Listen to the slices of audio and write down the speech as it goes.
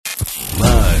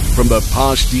from the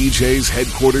POSH DJs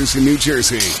headquarters in New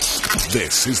Jersey.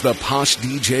 This is the POSH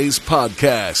DJs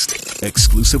podcast,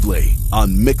 exclusively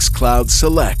on Mixcloud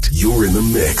Select. You're in the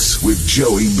mix with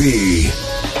Joey B.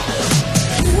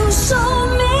 You show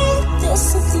me there's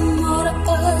something more to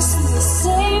us than the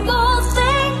same old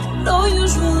thing. No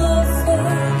usual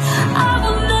affair. I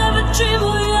will never dream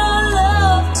of your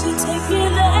love to take me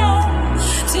there,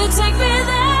 to take me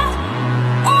there.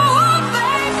 Oh,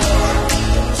 baby,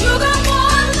 you got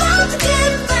more love to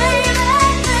give, baby.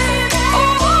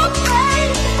 Oh,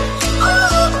 baby,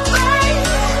 oh,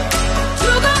 baby,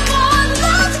 you got more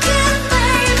love to give,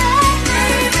 baby.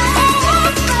 Oh,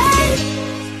 baby,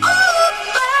 oh,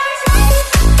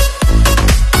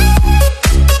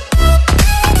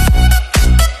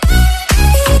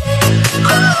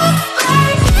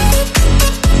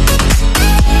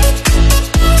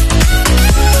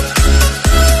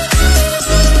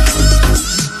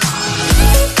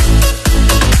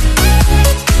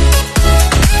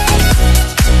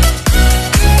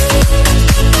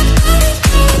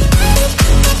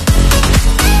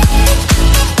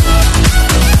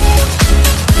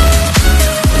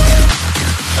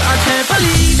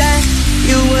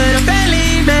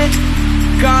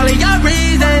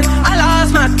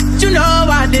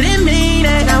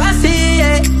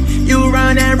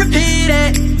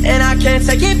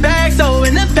 take it back, so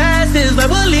in the past is where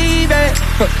we'll leave it.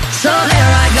 So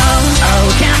there I go, oh,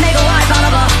 can't make a wife out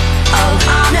of a, oh,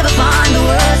 I'll never find the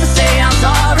words to say I'm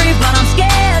sorry, but I'm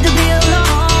scared to be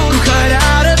alone. You cut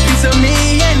out a piece of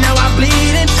me, and now I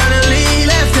bleed internally,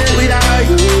 left it without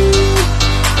you,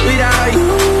 without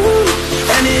you.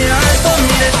 And it hurts for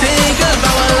me to think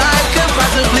about what life could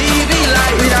possibly be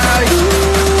like without you,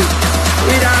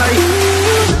 without you.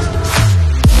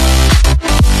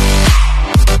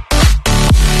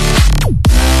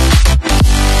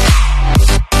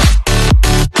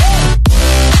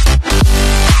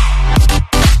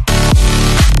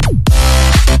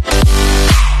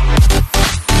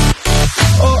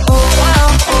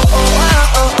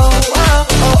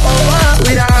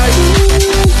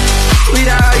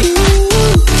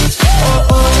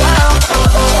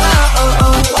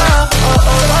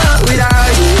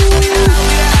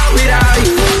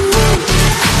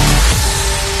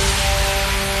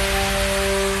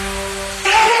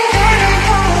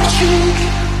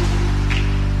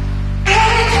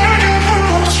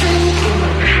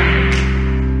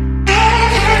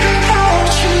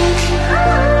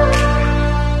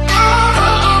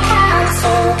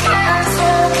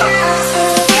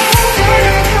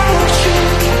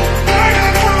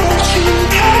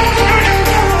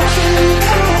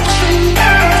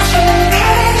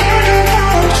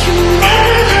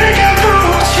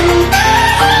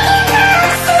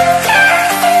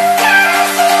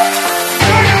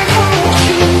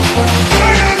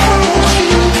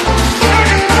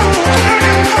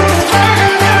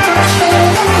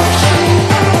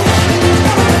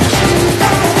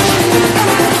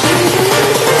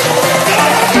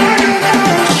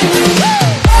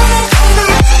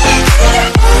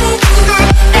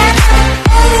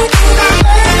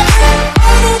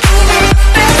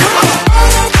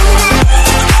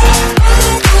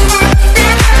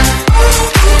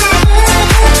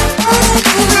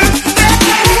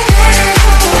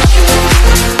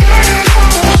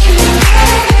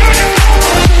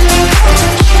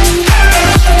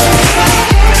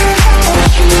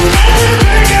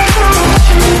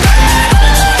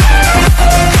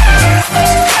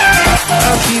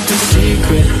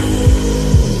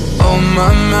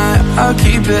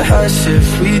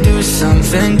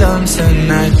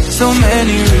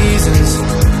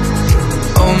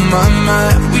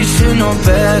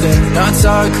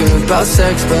 About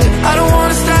sex, but I don't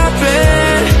wanna stop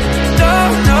it. No,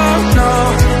 no, no.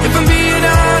 If I'm being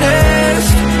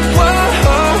honest, whoa.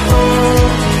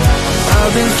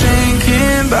 I've been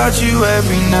thinking about you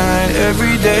every night,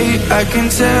 every day. I can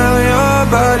tell your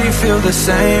body feel the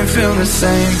same, feel the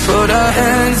same. Put our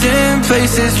hands in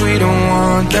places we don't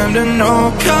want them to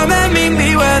know. Come and meet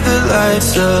me where the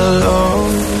lights are low.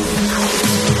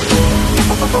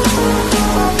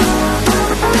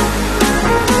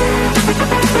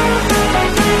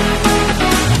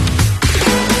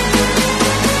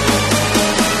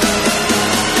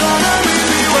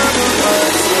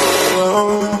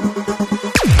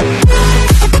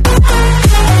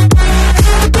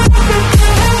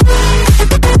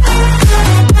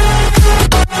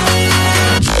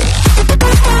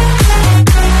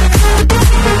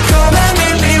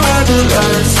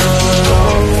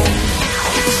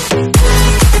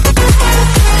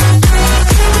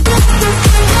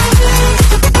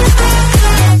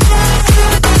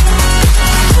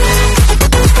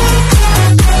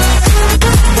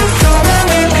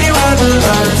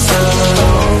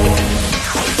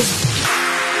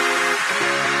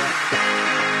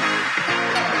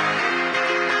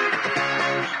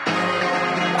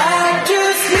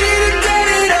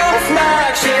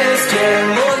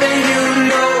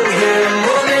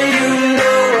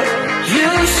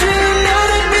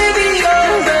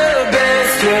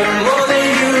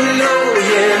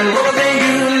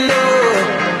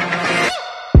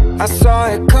 saw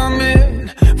it coming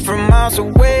from miles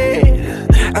away.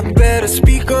 I better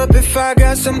speak up if I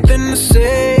got something to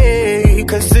say,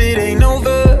 'cause it ain't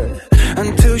over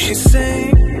until she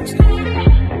sings.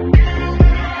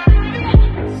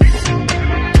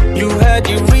 You had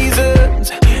your reasons,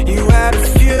 you had a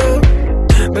few,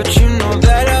 but you know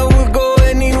that I would go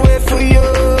anywhere for you,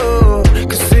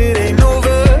 'cause it ain't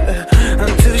over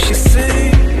until she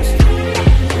sings.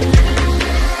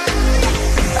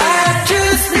 I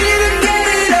just need to get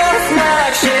it off my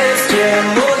chest, yeah,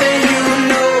 more than you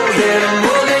know, yeah,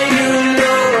 more than you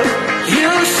know.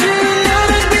 You should know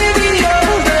that, baby, you're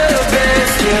the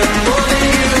best, yeah, more than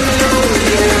you know,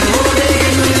 yeah, more than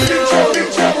you know.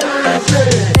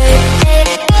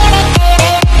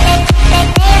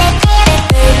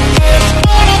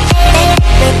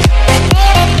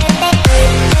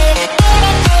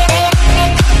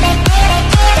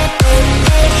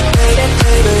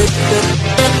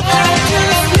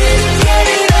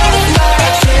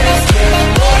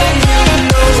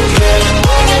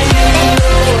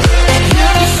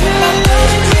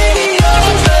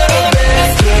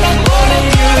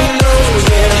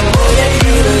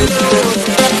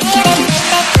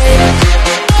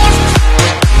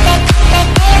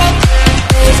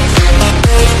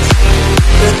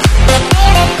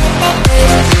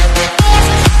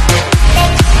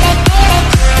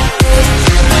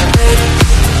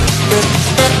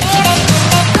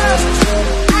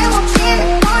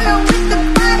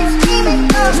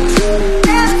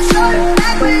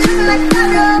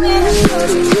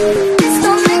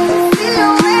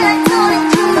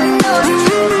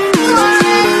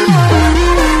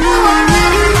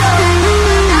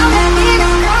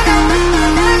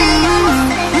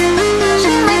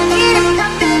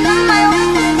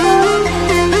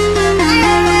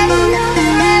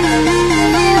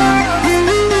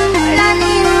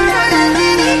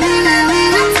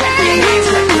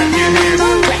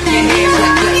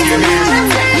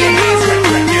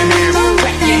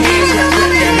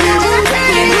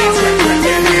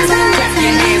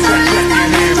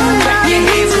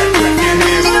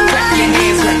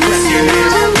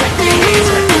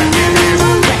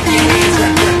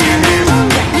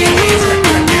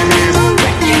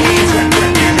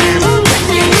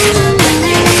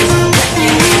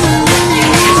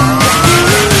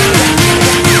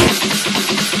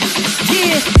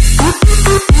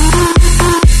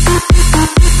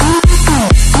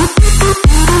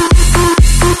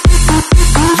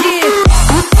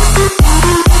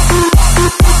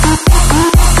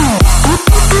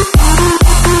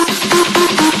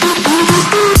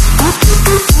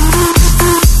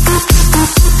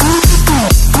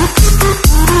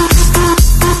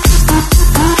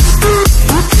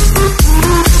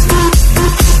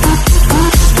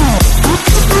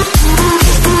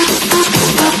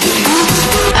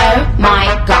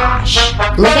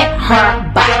 Look at her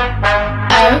butt.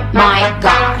 Oh my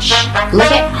gosh.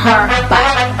 Look at her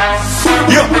butt.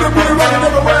 Yeah, put it running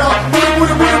everywhere. Put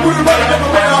it running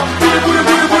everywhere. Put it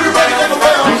running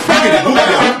everywhere. Look at it, move it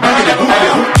out. Look at it, move it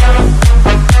out.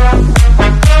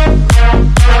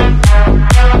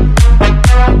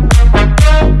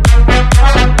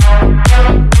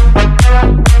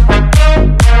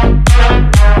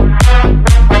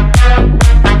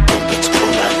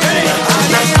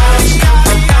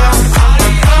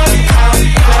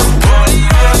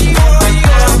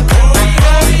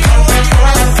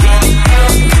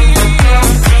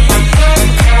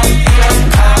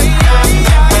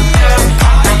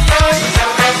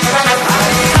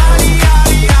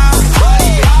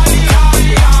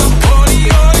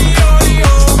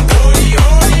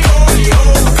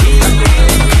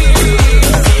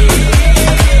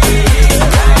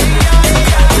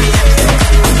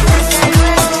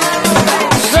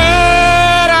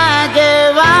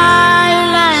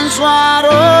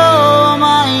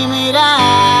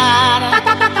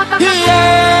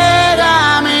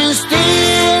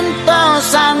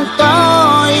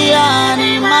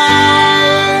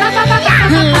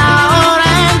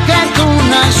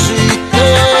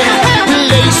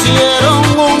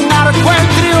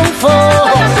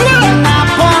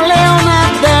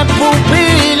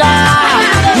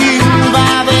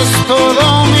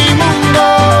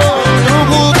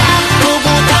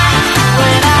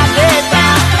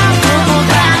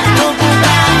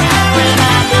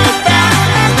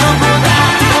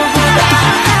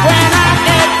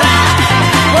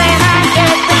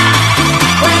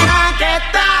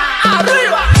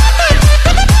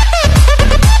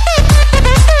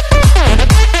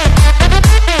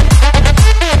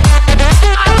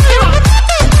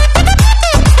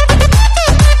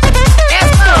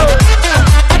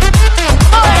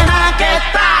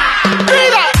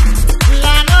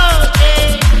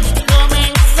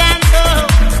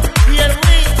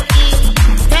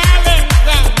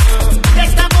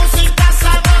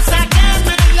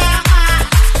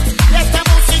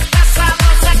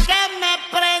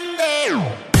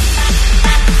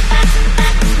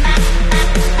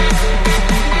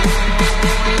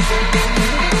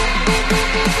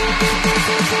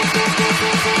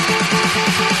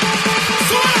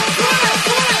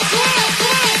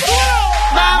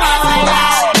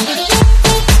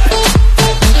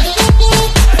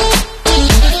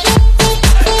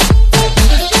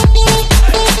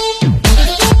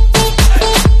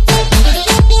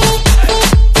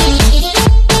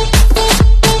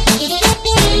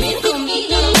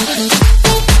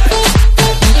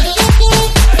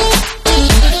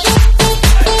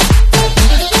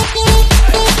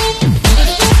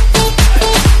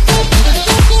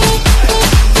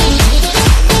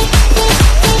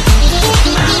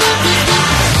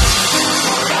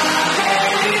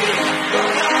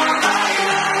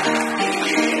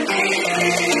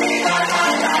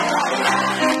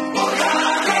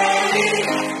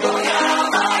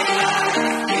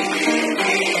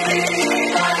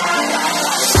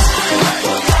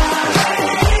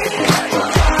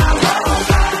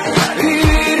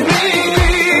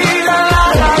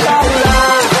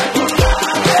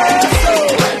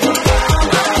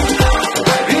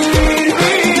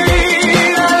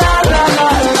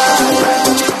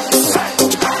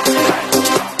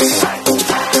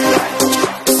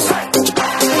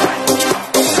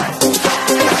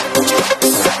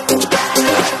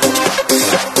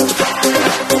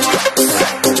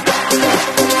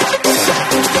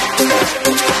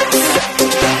 Move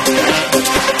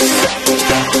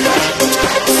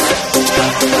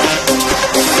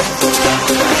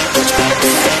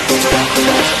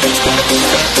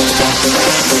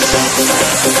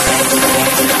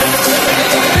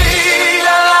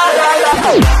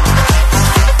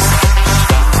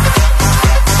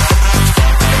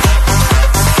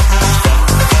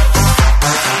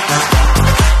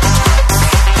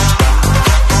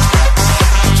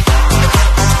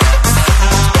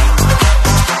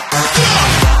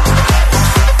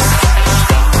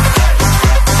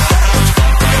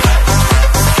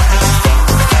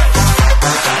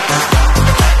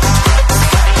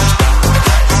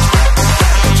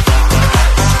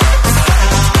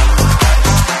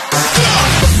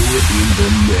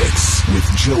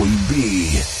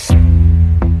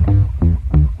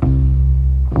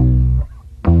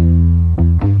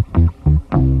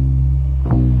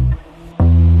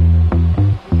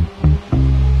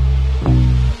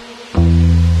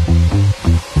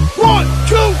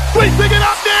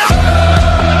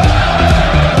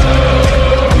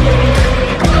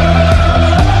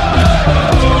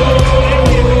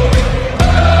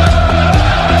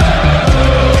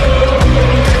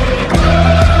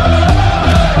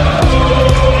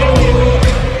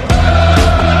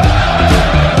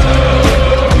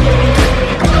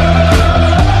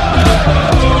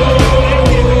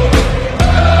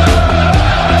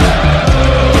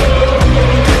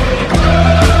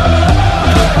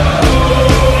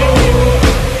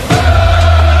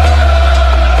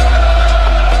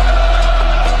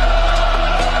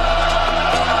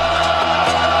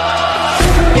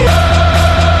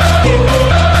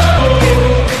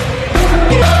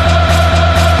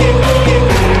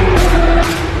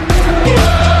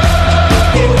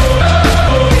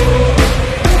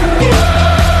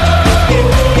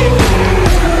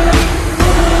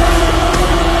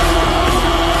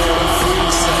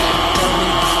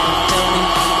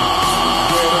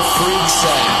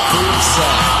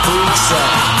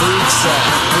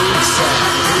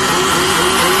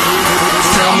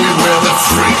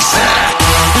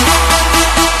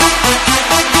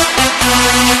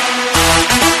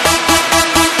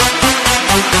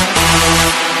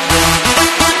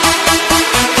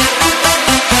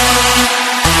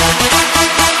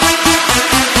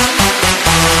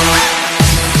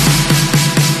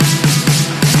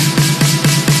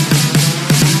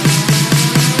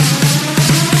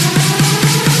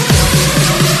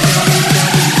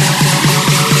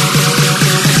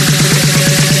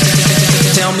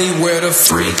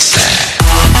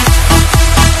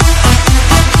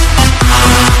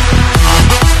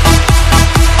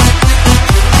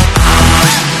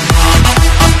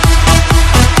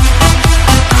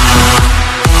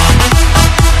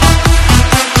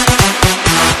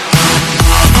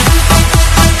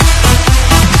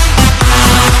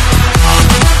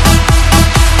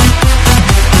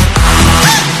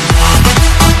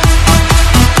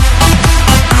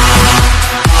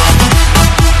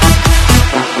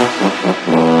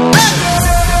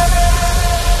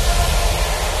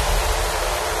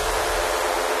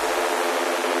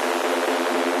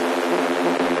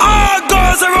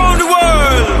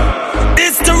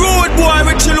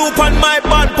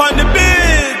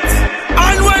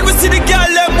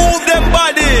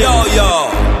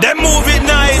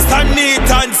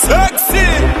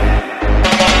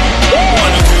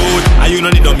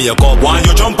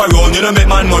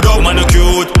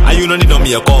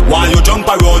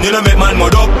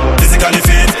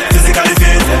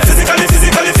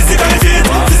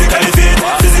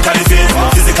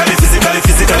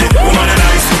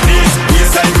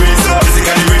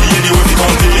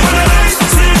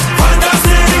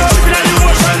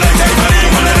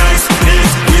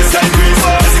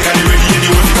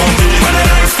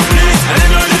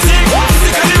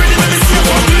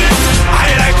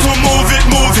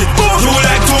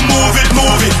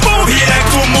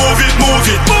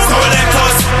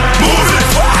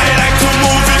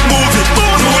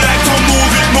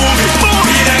it.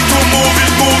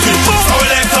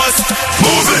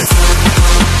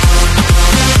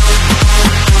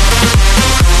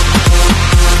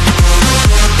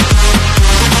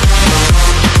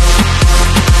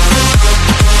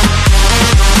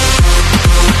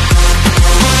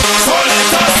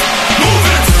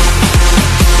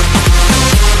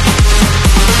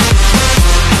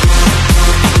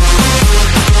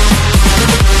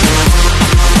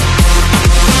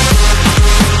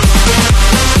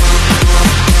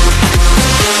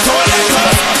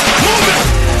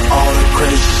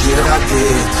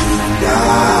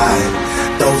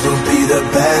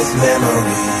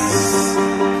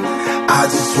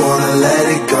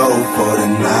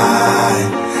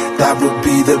 That would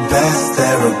be the best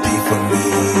therapy for me.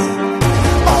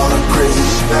 All the crazy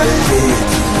shit I did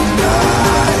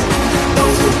tonight,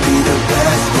 those would be the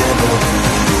best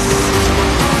memories.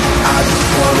 I just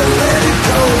wanna let it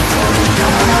go for the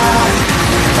night.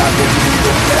 That would be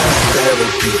the best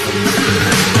therapy for me.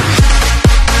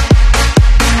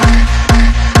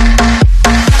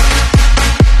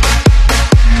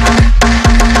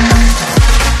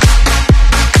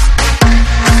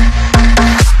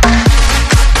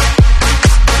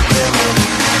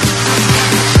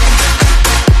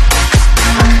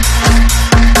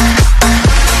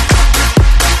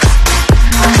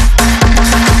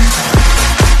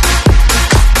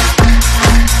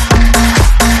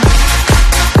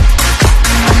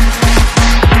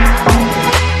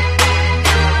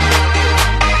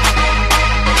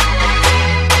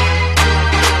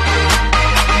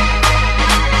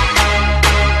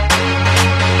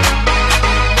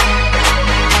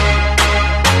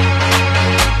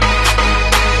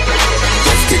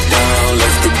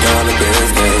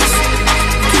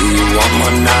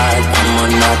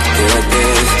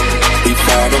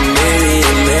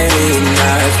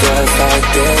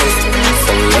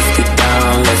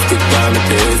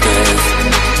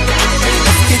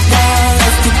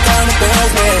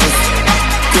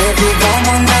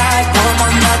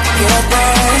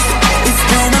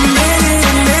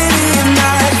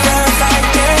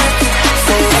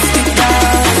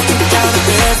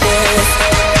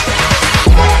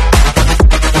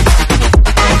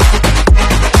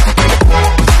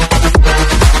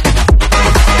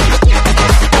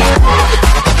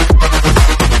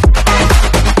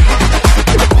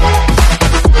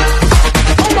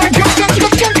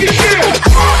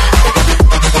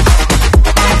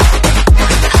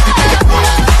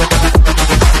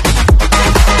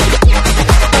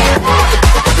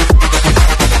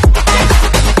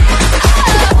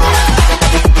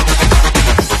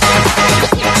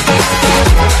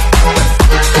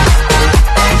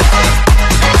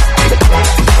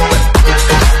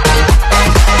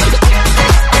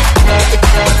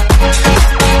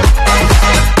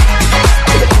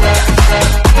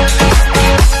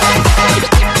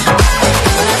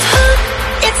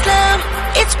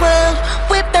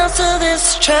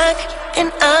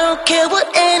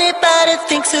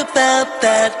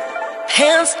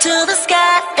 Hands to the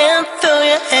sky and throw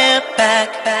your hair back,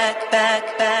 back,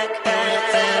 back, back, back,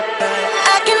 back, back.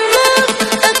 I can move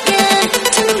again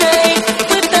tonight.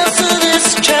 We bounce to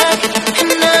this track,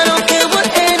 and I don't care what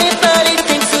anybody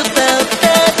thinks about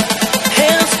that.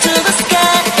 Hands to the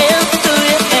sky and throw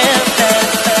your hair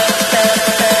back, back, back,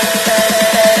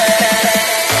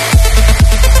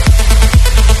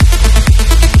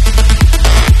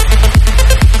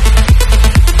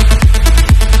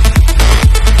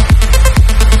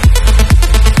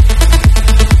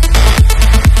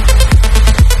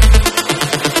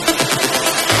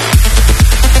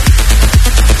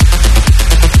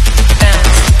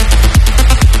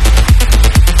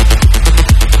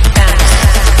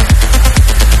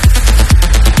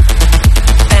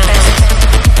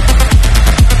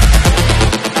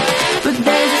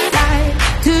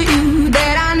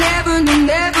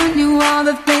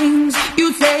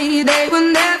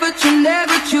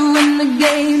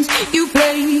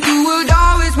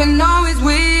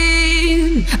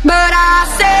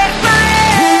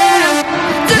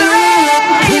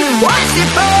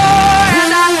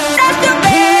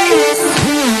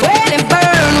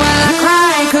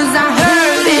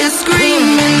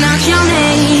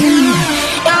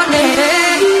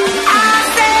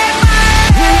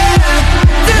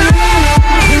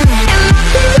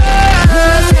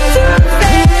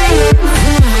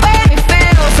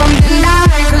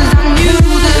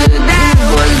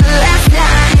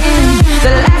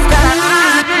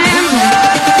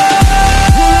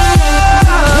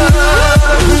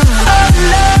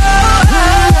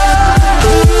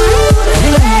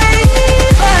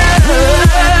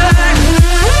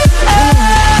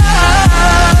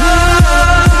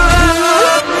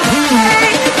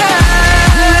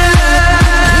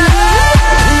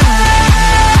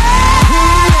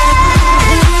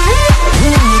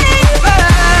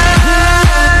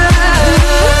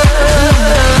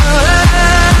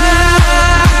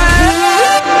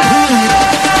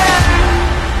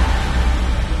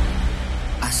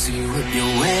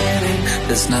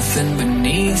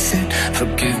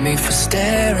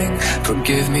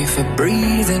 Forgive me for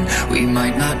breathing. We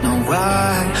might not know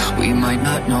why, we might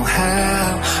not know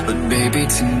how, but baby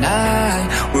tonight,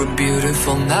 we're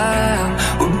beautiful now.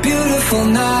 We're beautiful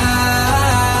now.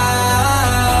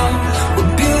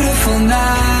 We're beautiful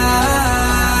now.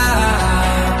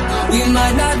 We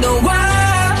might not know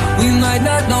why, we might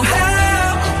not know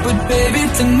how, But baby,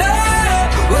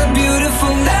 tonight we're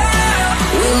beautiful now.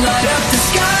 We'll light up the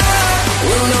sky,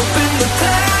 we'll open the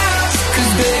clouds.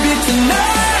 'Cause baby,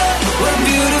 tonight we're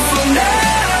beautiful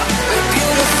now. We're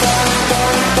beautiful.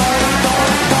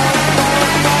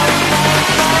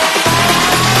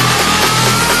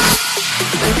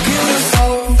 We're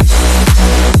beautiful.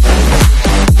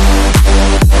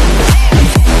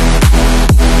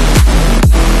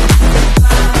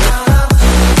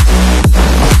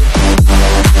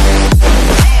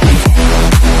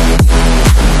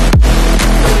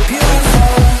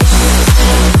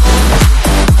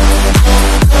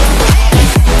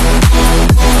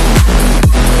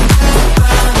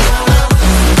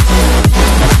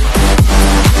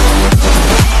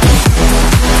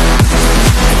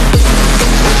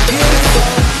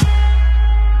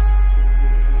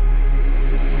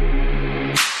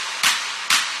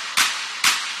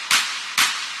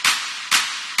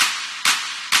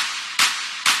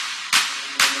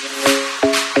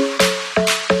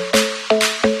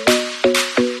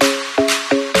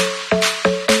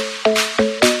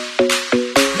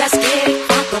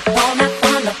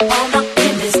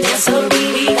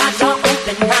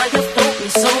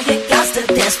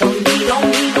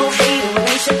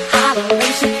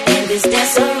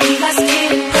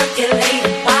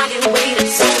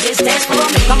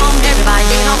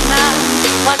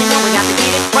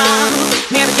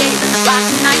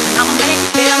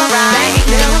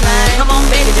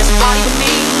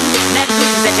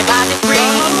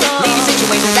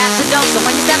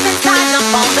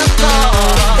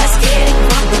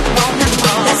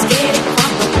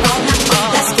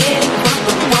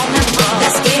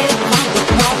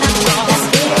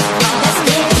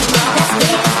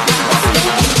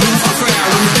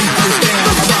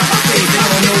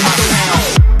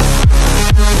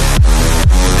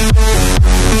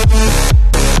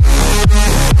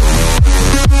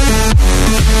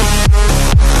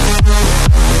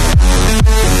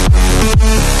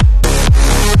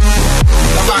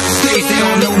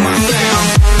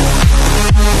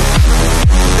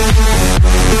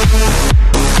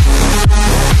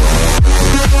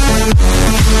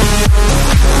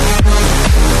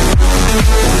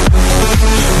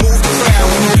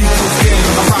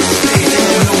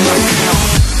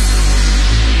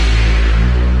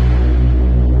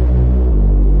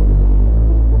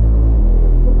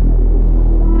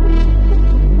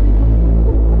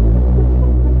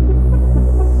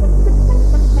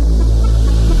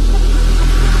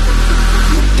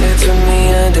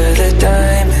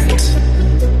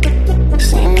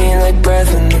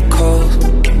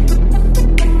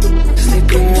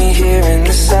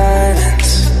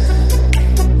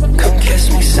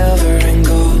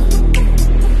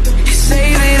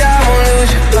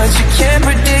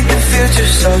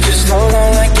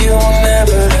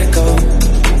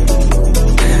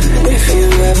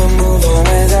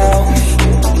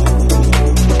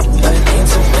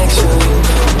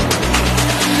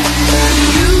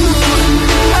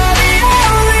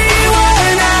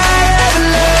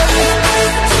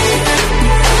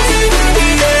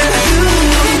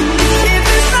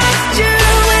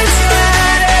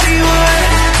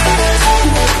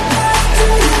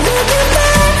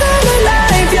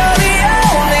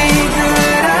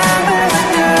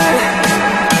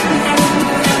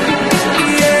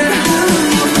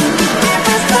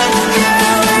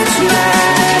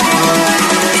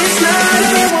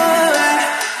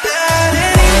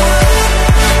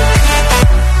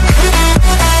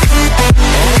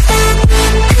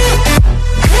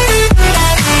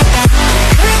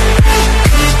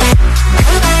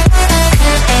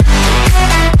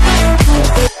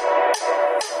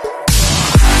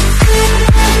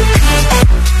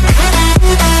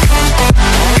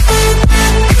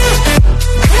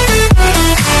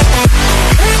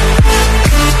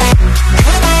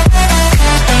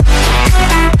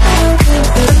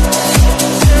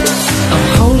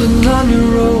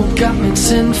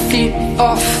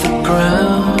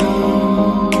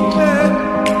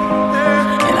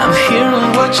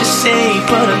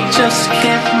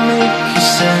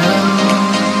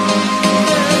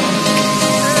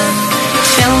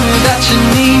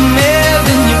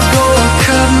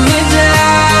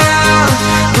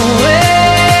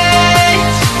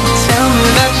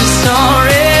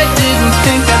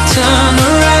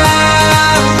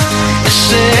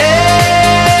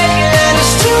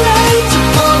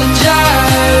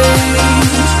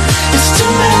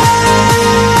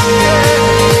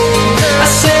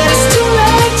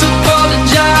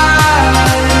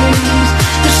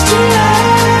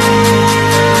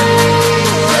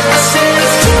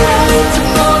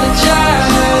 Apologize.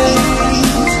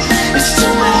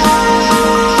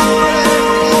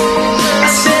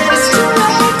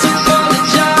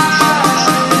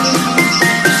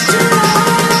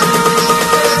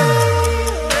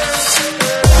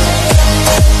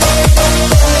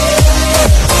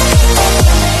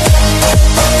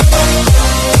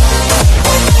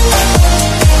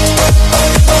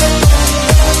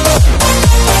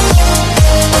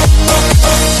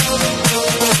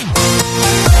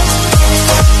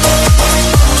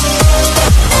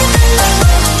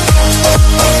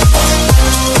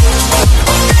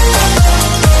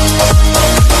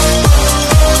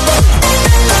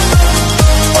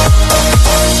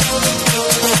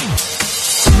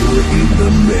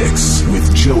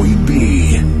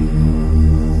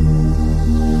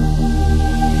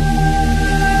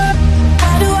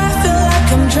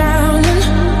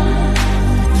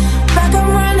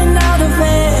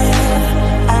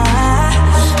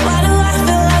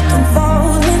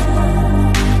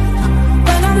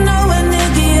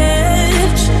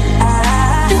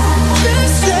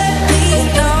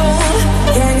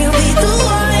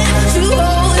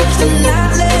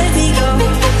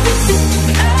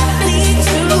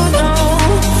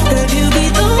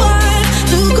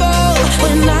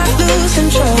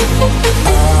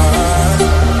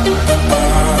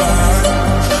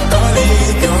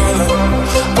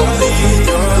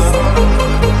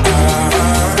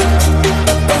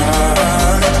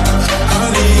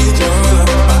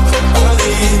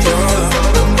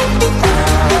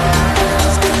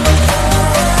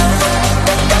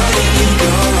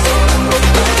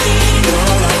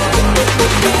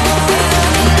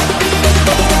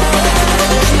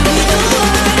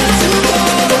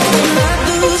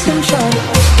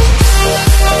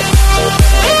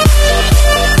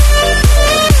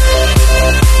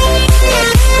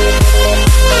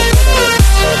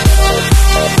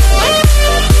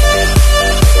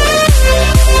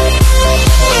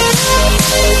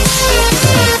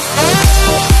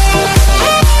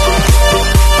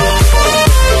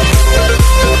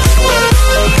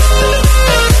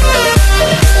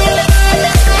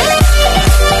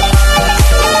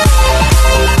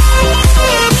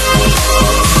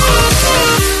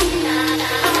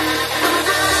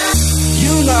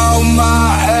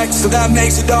 so that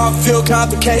makes it all feel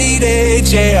complicated,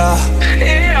 yeah.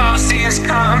 It all seems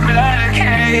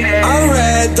complicated. I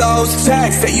read those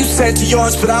texts that you sent to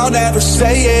yours, but I'll never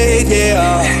say it, yeah.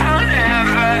 I'll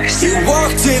never say You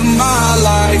walked in my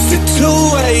life at 2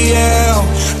 a.m.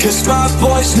 Cause my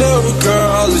boy's new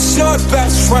girl is your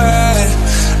best friend.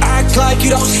 Act like you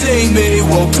don't see me,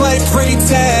 we'll play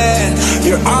pretend.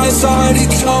 Your eyes already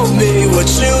told me what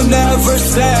you never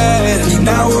said.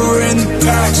 Now we're in the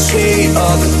backseat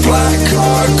of the black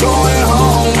car going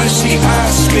home, and she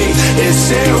asked me, is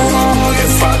it wrong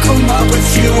if I come up with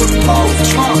you with both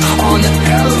drunk on the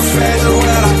elevator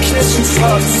when I kiss you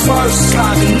for the first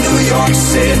time in New York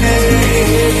City?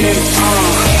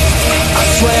 I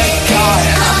swear to God,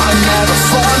 I never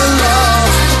fall in love.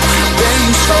 Then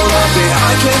you showed up and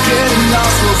I can't get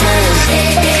enough of it.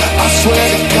 I swear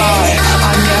to God,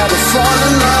 I never fall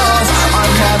in love. I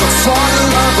never fall in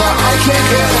love, but I can't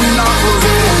get enough of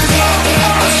it.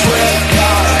 I swear to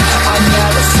God, I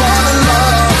never fall in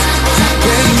love.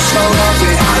 Then you showed up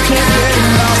and I can't get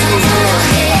enough of it.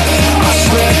 I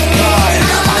swear to God,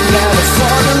 I never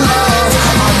fall in love.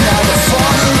 I never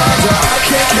fall in love, but I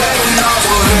can't get enough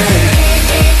of it.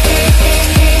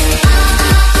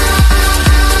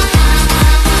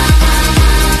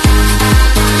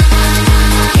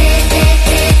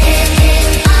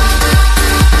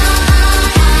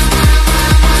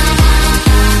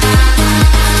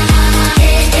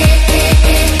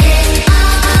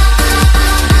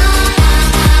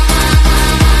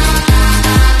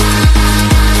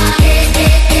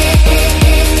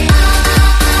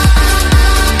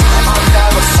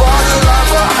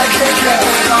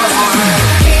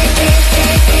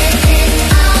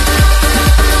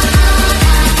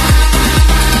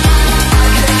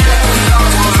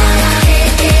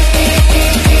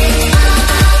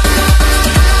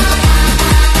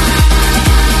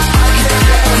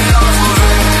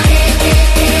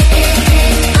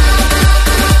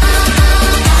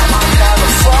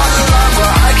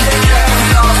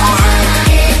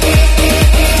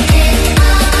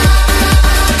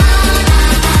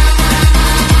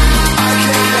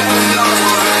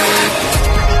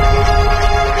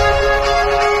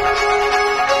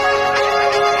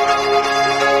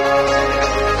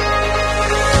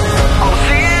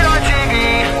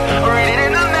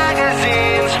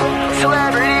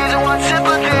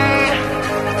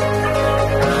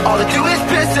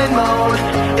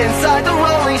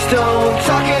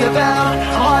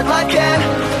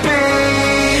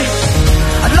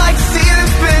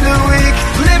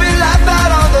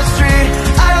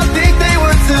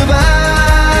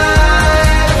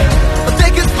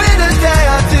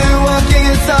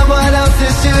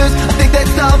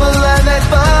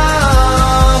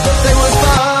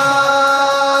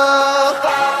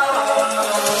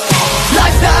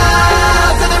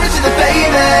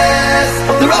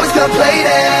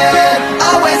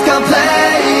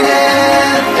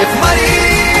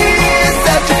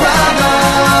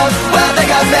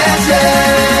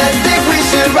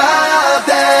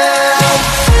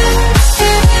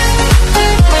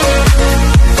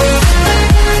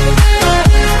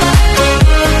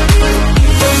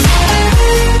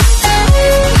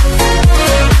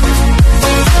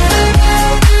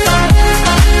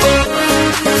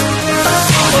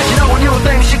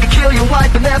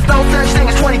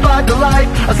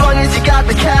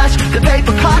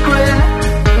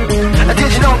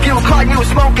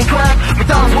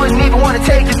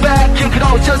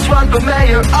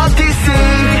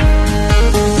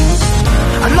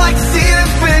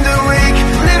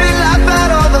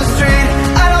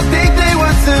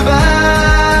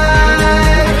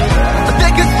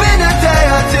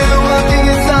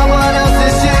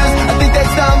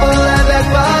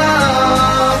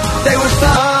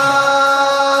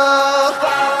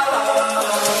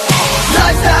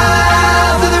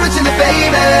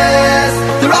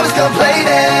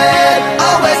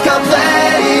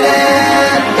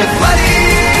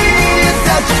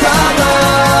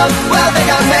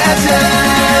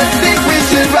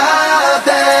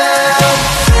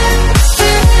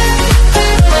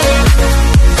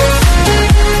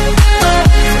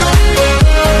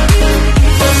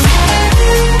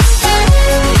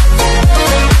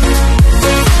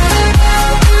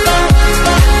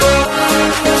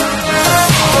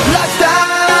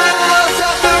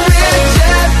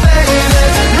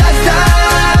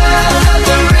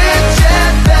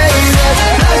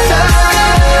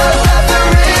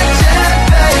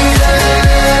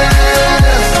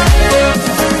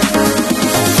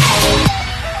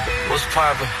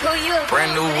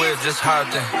 Brand new whip, just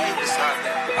hopped in.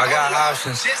 I got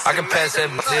options. I can pass that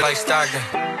like Stockton.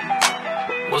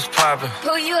 What's poppin'?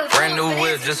 Brand new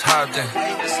whip, just hopped in.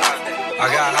 I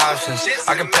got options,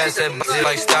 I can pass that shit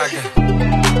like Stockton.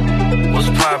 What's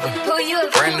poppin'?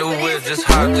 Brand new whip, just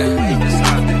hopped in.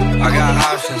 I got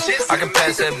options, I can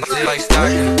pass that shit like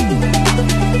Stockton.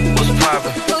 What's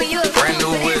poppin'? Brand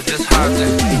new whip, just hopped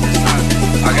in.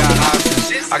 I got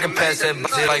options, I can pass that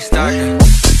shit like Stockton.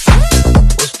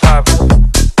 What's poppin'?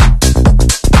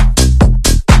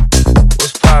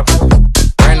 What's poppin'?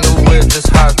 Brand new whip, just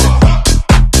hopped in.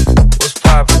 What's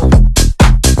poppin'?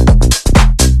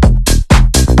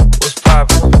 What's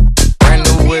poppin'? Brand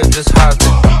new whip, just hopped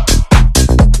in.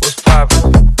 What's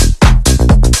poppin'?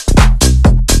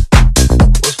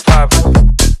 What's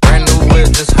poppin'? Brand new whip,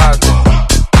 just hopped in.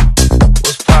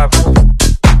 What's poppin'?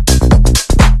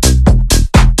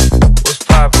 What's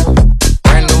poppin'?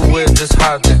 Brand new whip, just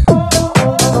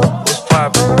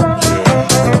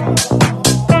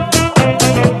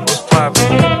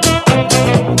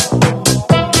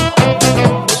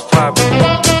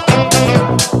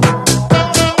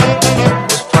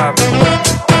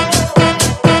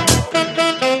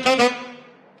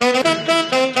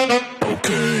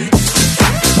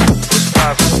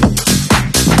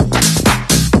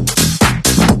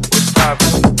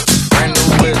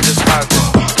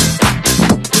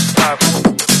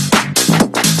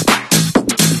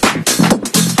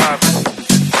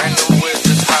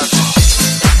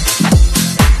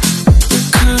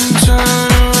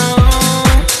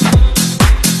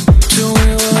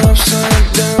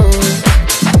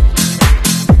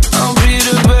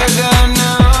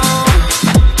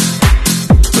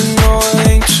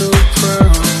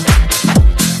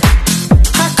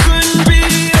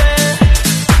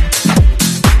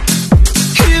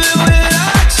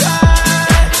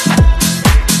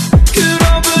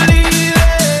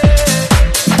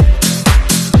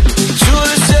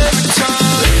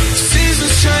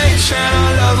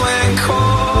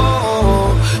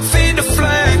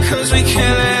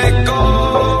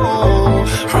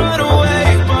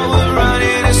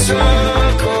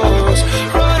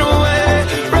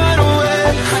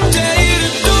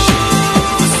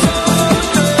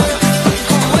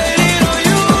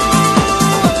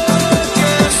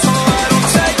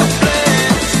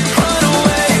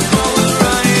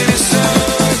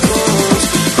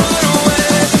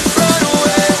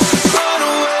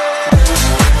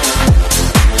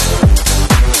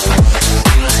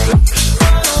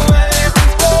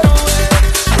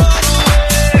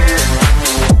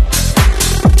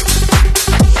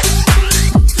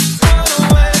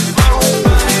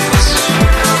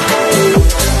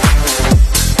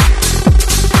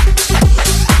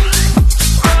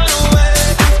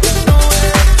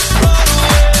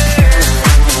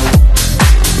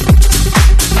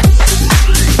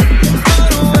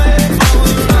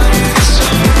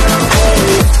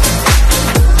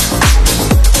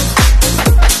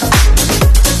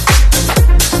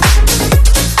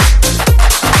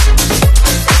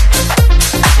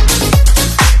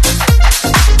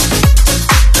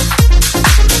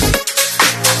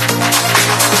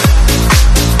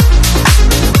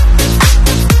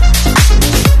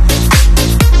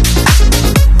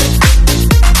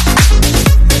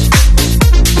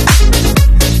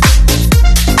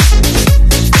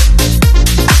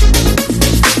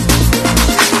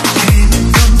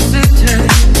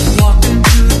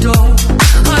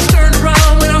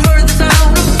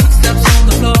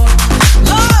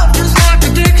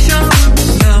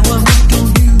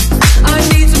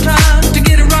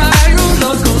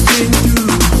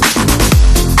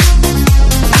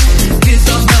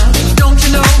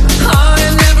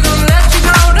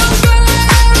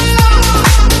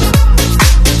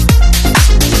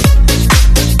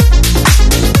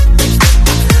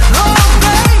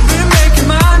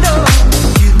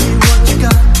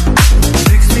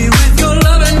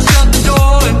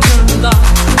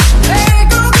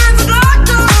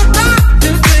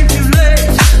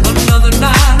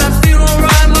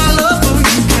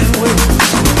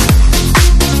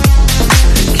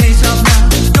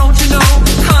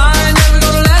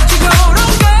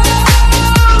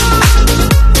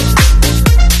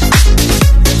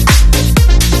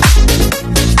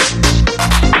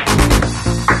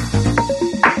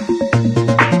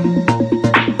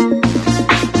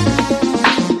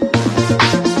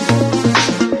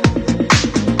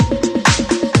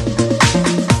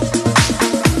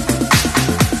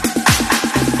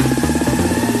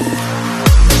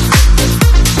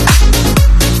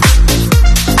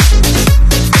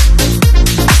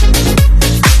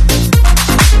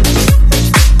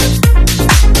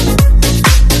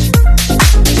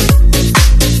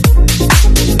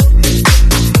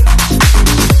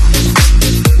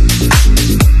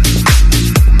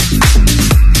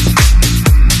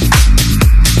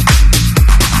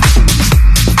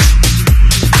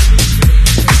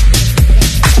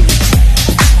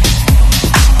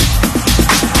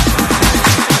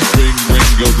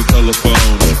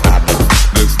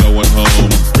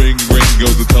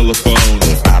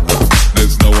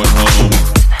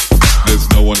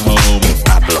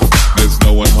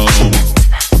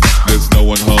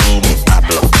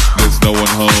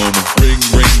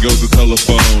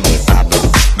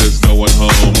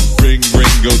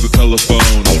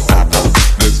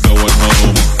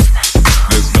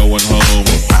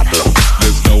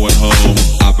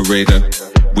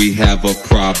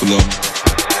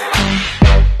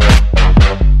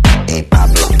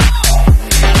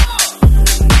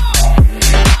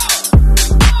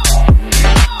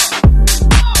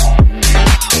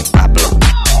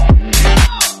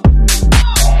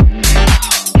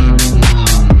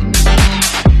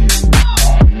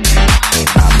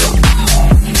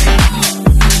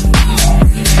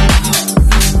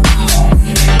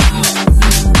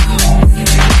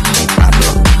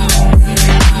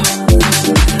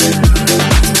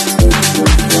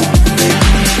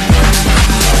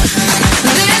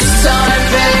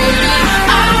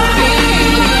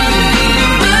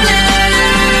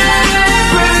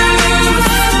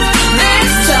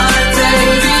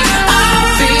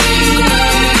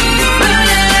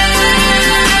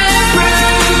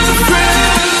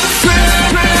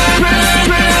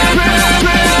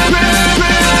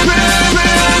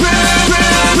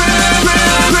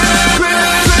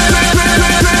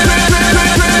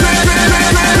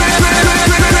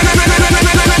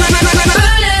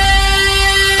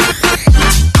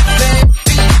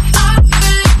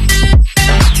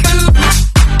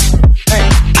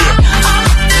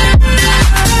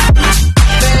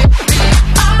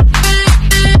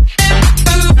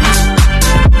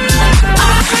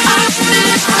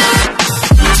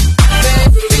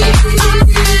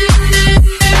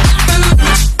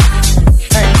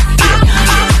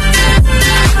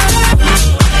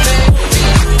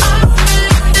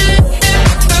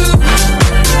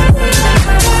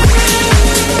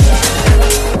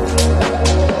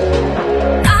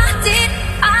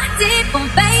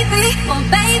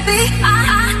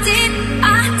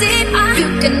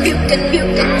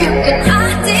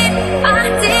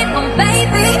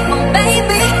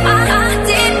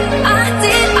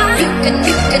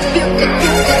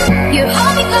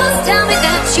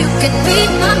could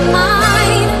read my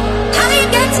mind. How do you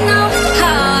get to know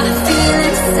how I feel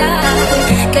inside?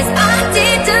 'Cause I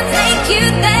didn't take you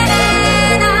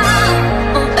there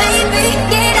now. Oh baby,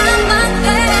 get out my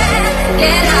head.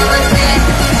 Get out my head.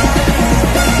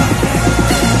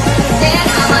 Get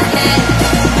out my head.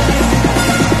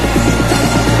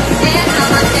 Get out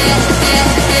my head.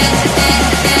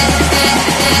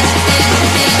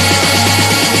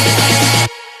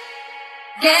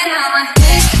 Get out my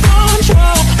head.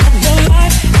 Control of your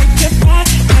life, make it right.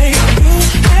 Hey, you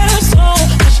have so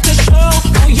much to show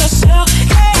for yourself.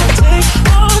 Yeah, take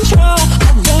control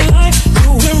of your life, do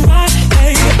it right.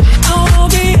 Hey, I'll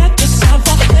be at the side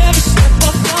for every step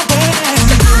of the way.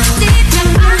 I did,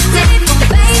 oh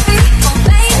baby, oh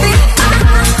baby.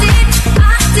 I did, oh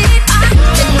baby, oh baby.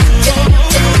 I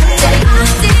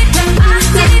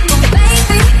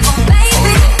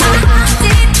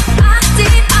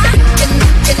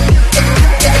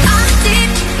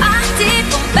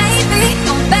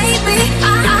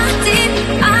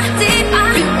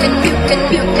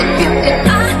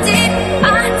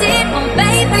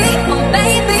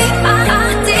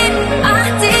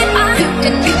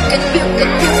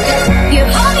you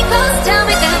hold me close, tell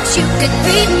me that you could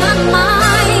read my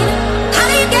mind. How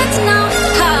do you get to know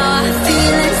how I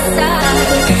feel inside?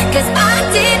 'Cause I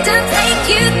didn't take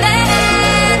you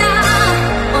there now.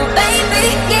 Oh baby,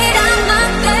 get out my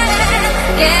head.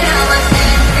 Get out my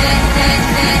head.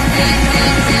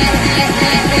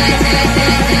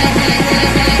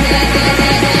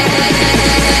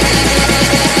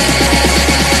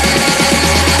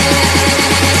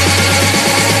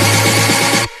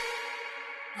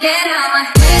 Get out my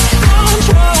head.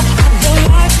 Control of your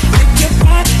life, make it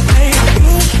right. Hey,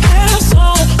 you have so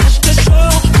much to show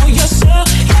for yourself.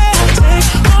 Yeah, take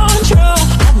control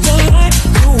of your life,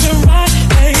 do it right.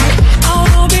 Hey,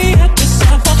 I'll be at the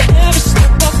side for every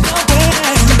step of the way.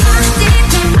 I did,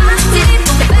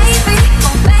 oh baby,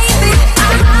 oh baby.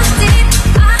 I did,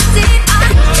 oh baby,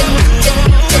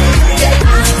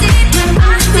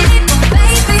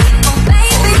 oh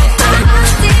baby.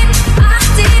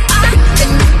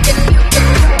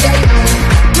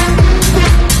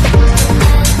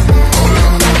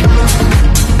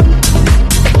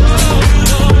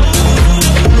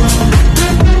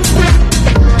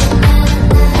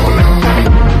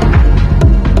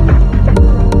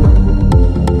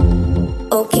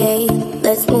 Okay,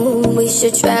 let's move. We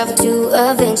should travel to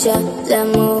adventure.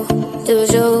 Let's move.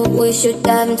 Toujours, we should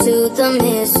dive into the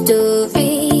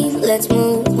mystery. Let's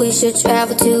move. We should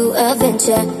travel to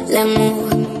adventure. Let's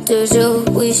move. Toujours,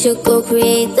 we should go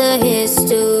create the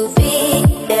history.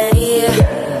 Yeah, yeah.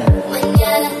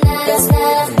 Mañana, let's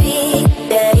not be.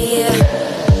 Yeah, yeah.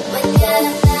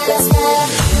 Mañana, let's not.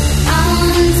 I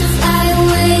want to fly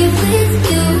away with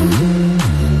you.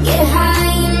 Get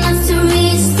high enough to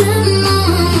reach the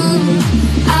moon.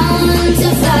 I want to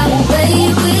fly away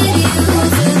with you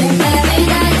to the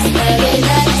paradise,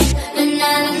 paradise. Na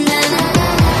na na na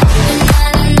na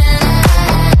na na na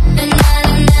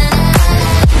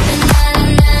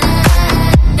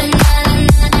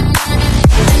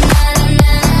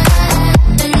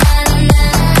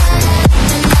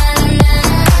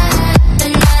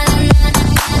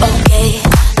Okay,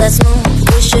 let's move.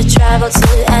 We should travel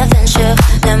to adventure.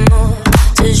 Let's move.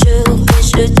 Toujours, we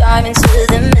should dive into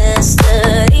the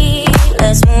mystery.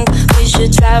 Let's move. We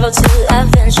should travel to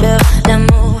adventure.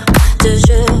 Let's move.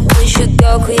 Toujours, we should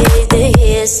go create the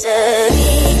history.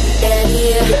 Yeah,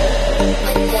 yeah.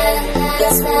 Mañana,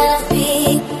 let's not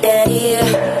be. Yeah, yeah.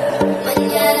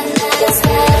 Mañana, let's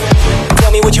not.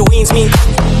 Tell me what your wings mean.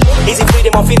 Easy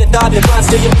freedom, I'm feeling thought that runs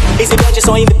to you. Easy vengeance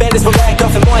or independence from back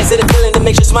off and more. Instead of feeling that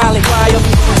makes you smile and cry up.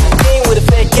 King with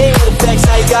effects.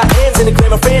 How you got hands in the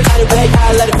glamour friends. How you back,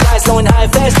 high, let it fly, slowing high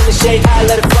and fast in the shade. High,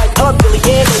 let it fly up, till the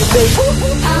end of your face.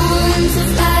 I want to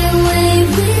fly away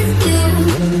with you.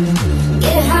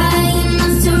 Get high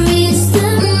enough to reach the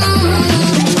moon.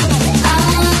 I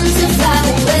want to fly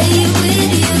away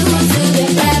with you to the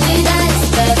paradise,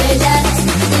 paradise.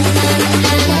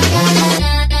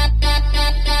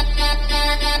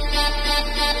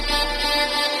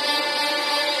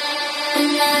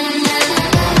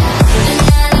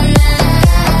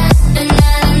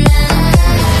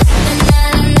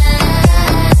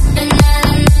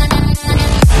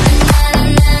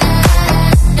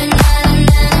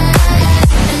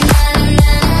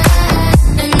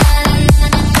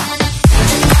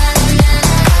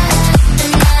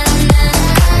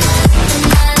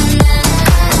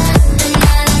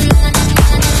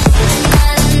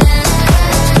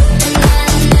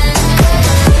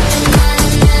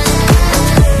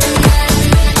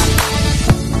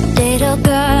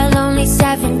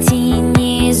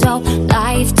 years old.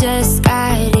 Life just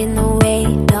got in the way,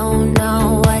 don't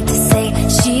know what to say.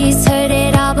 She's heard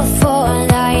it all before,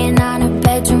 lying on her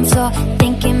bedroom floor,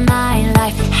 thinking my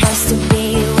life has to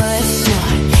be worth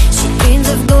more. She dreams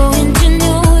of going to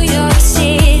New York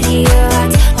City. Her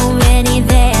heart's already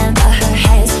there, but her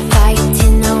head's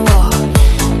fighting a war.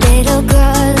 Little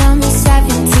girl, only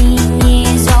 17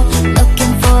 years old,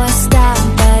 looking for a star,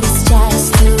 but it's just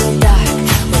too dark.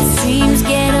 When dreams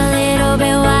get a little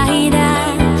bit wider,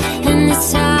 and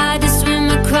it's hard to swim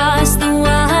across the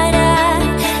water,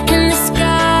 and the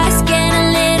scars get a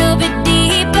little bit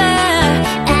deeper,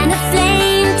 and the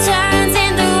flame turns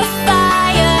into a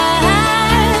fire.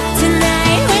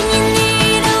 Tonight when you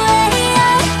need a way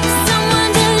out,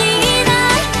 someone to lean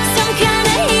on, some kind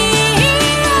of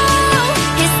hero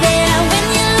is there. When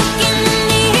you look in the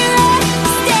mirror,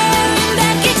 staring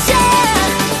back at you,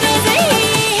 there's a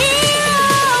hero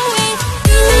with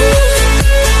you.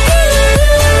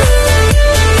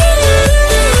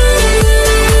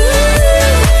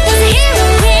 There's a hero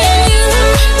in you.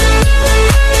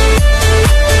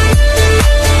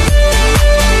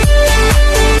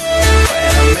 When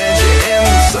I met you in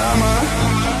the summer,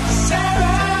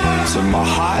 to my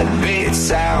heartbeat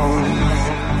sound,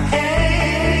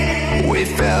 we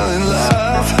fell in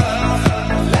love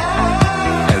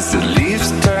as the leaves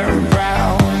turn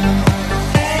brown,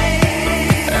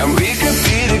 and we could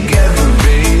be together,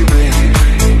 baby,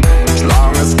 as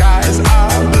long as skies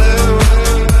are blue.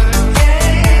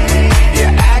 You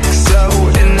act so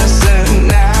innocent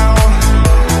now,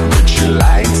 but you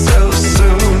lied so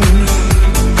soon.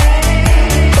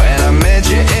 When I met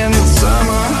you in the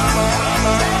summer,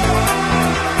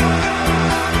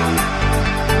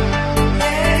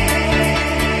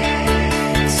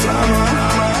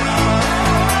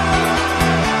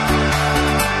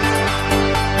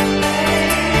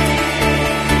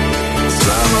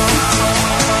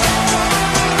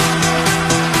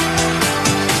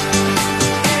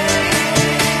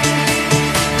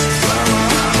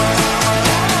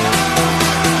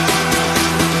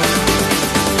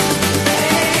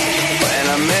 when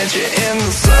I met you in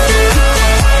the summer.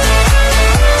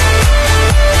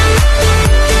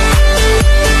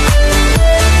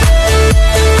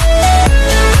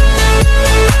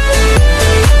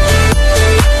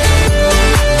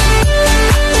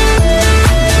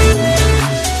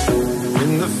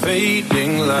 In the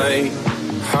fading light,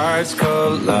 hearts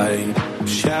collide,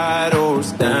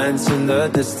 shadows dance in the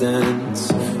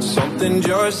distance. Something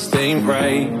just ain't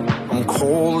right, I'm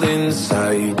cold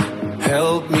inside.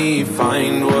 Help me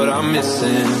find what I'm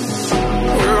missing.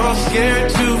 We're all scared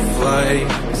to fly,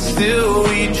 still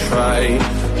we try.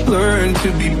 Learn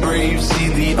to be brave, see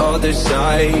the other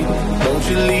side. Won't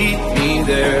you lead me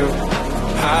there?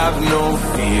 Have no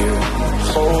fear.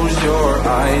 Close your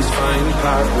eyes, find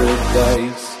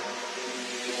paradise.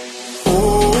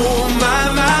 Oh my,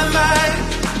 my, my.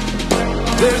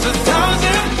 There's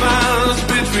 1,000 miles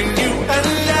between you and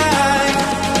I.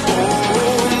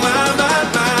 Oh my, my,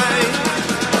 my.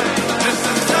 Just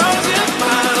 1,000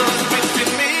 miles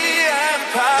between me and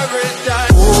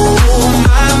paradise. Oh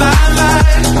my, my, my.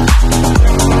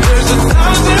 There's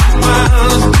 1,000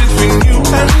 miles between you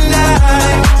and I.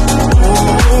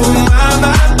 Oh my,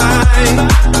 my, my.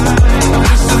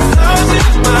 Just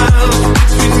 1,000 miles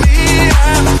between me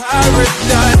and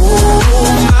paradise. Oh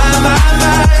my, my,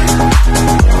 my.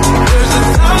 There's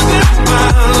 1,000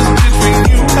 miles between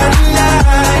you and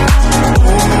I.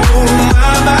 Oh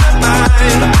my, my, my.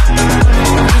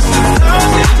 Just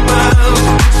 1,000 miles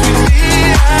between me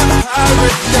and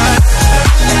paradise.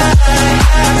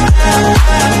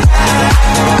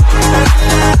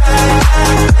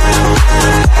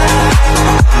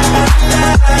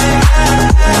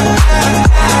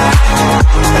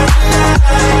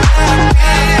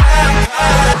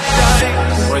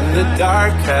 When the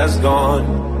dark has gone,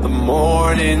 the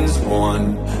morning's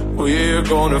won. We're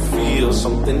gonna feel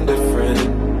something different.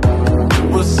 It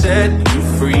will set you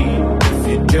free if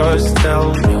you just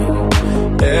tell me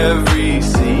every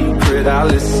secret I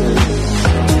listen.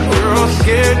 We're all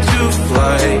scared to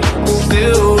fly,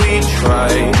 still we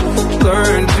try.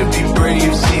 Learn to be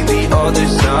brave, see the other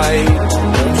side.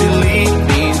 Won't you lead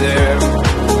me there?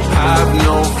 Have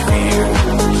no fear.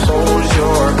 Close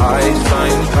your eyes,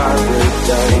 find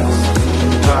paradise.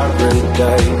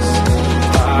 Paradise,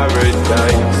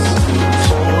 paradise.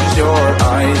 Close your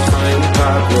eyes, find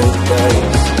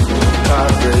paradise.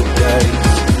 Paradise,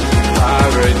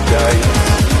 paradise.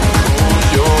 Close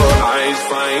your eyes,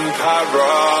 find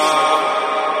paradise.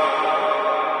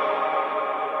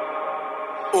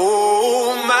 Oh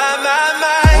my, my,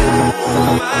 my. Oh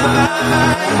my, my, my.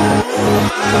 Oh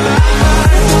my, my,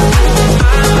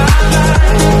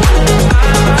 my.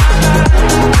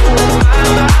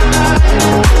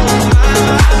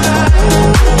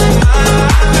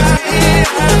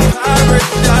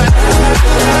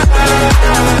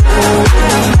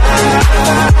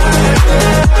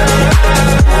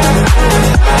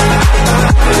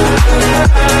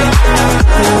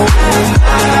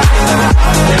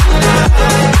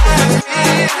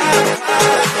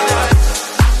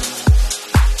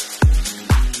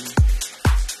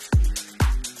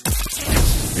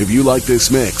 If you like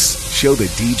this mix, show the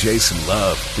DJ some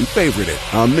love and favorite it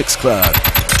on Mixcloud.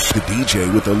 The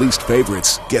DJ with the least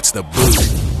favorites gets the boot.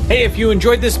 Hey, if you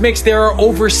enjoyed this mix, there are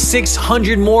over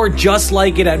 600 more just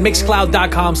like it at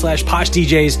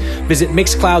mixcloud.com/poshdjs. Visit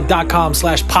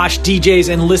mixcloud.com/poshdjs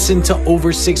and listen to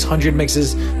over 600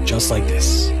 mixes just like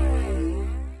this.